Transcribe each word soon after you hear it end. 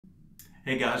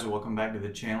Hey guys, welcome back to the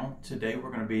channel. Today we're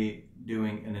going to be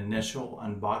doing an initial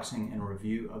unboxing and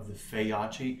review of the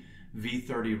Feyachi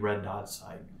V30 Red Dot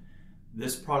sight.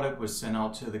 This product was sent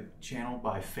out to the channel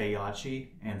by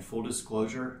Feyachi, and full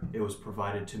disclosure, it was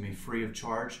provided to me free of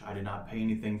charge. I did not pay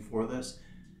anything for this.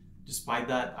 Despite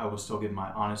that, I will still give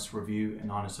my honest review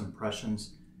and honest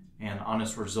impressions and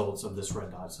honest results of this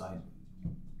Red Dot sight.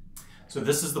 So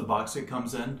this is the box it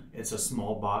comes in. It's a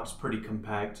small box, pretty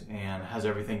compact, and has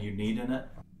everything you need in it.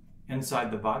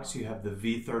 Inside the box you have the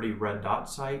V30 Red Dot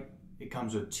sight. It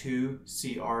comes with two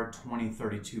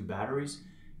CR2032 batteries.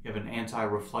 You have an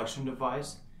anti-reflection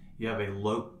device. You have a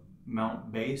low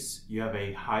mount base. You have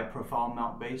a high profile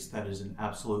mount base that is an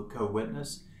absolute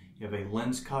co-witness. You have a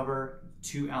lens cover,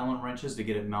 2 Allen wrenches to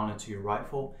get it mounted to your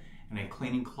rifle, and a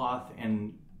cleaning cloth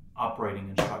and operating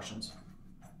instructions.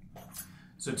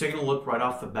 So taking a look right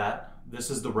off the bat,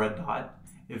 this is the Red Dot.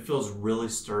 It feels really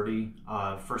sturdy.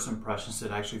 First impressions,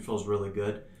 it actually feels really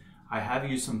good. I have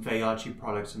used some Feyachi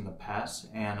products in the past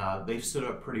and they've stood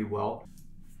up pretty well.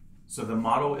 So the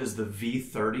model is the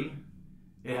V30.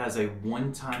 It has a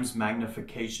 1x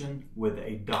magnification with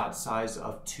a dot size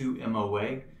of 2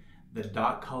 MOA. The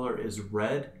dot color is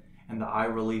red and the eye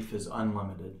relief is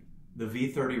unlimited. The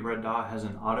V30 Red Dot has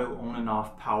an auto on and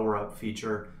off power up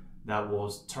feature that will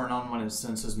turn on when it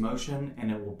senses motion, and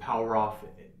it will power off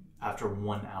after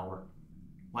 1 hour.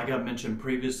 Like I mentioned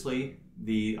previously,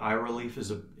 the eye relief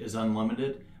is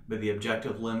unlimited, but the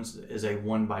objective lens is a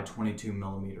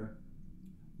 1x22mm.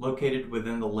 Located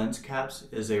within the lens caps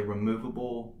is a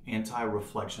removable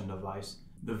anti-reflection device.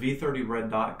 The V30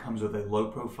 Red Dot comes with a low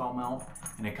profile mount,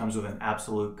 and it comes with an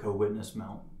absolute co-witness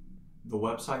mount. The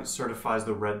website certifies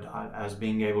the Red Dot as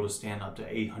being able to stand up to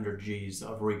 800 Gs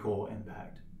of recoil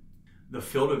impact. The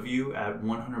field of view at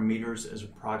 100 meters is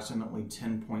approximately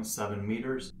 10.7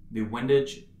 meters. The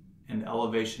windage and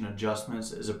elevation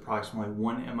adjustments is approximately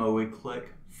 1 MOA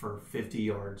click for 50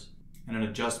 yards and an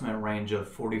adjustment range of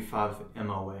 45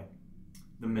 MOA.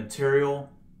 The material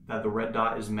that the Red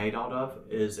Dot is made out of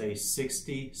is a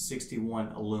 6061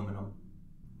 aluminum,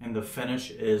 and the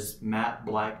finish is matte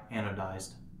black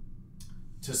anodized.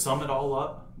 To sum it all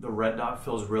up, the Red Dot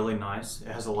feels really nice. It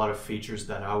has a lot of features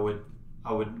that I would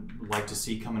like to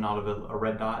see coming out of a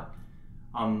Red Dot.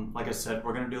 Like I said,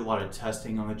 we're going to do a lot of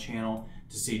testing on the channel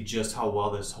to see just how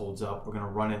well this holds up. We're going to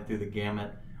run it through the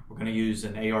gamut. We're going to use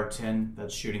an AR-10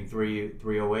 that's shooting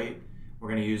 308. We're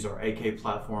going to use our AK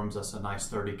platforms. That's a nice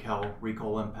 30 cal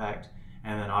recoil impact,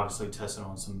 and then obviously test it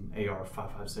on some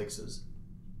AR-556s.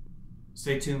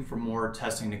 Stay tuned for more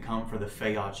testing to come for the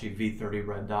Feyachi V30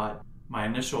 Red Dot. My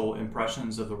initial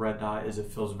impressions of the Red Dot is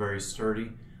it feels very sturdy.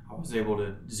 I was able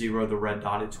to zero the Red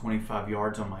Dot at 25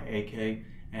 yards on my AK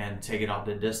and take it out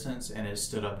to distance, and it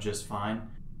stood up just fine.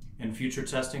 In future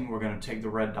testing, we're going to take the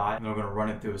Red Dot and we're going to run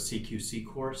it through a CQC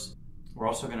course. We're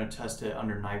also going to test it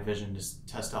under night vision to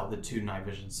test out the 2 night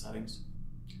vision settings.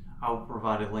 I will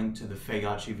provide a link to the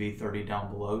Feyachi V30 down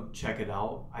below. Check it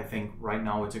out. I think right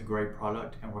now it's a great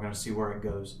product, and we're going to see where it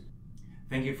goes.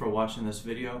 Thank you for watching this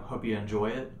video. Hope you enjoy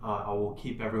it. I will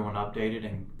keep everyone updated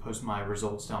and post my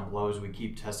results down below as we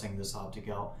keep testing this optic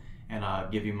out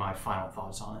and give you my final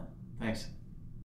thoughts on it. Thanks.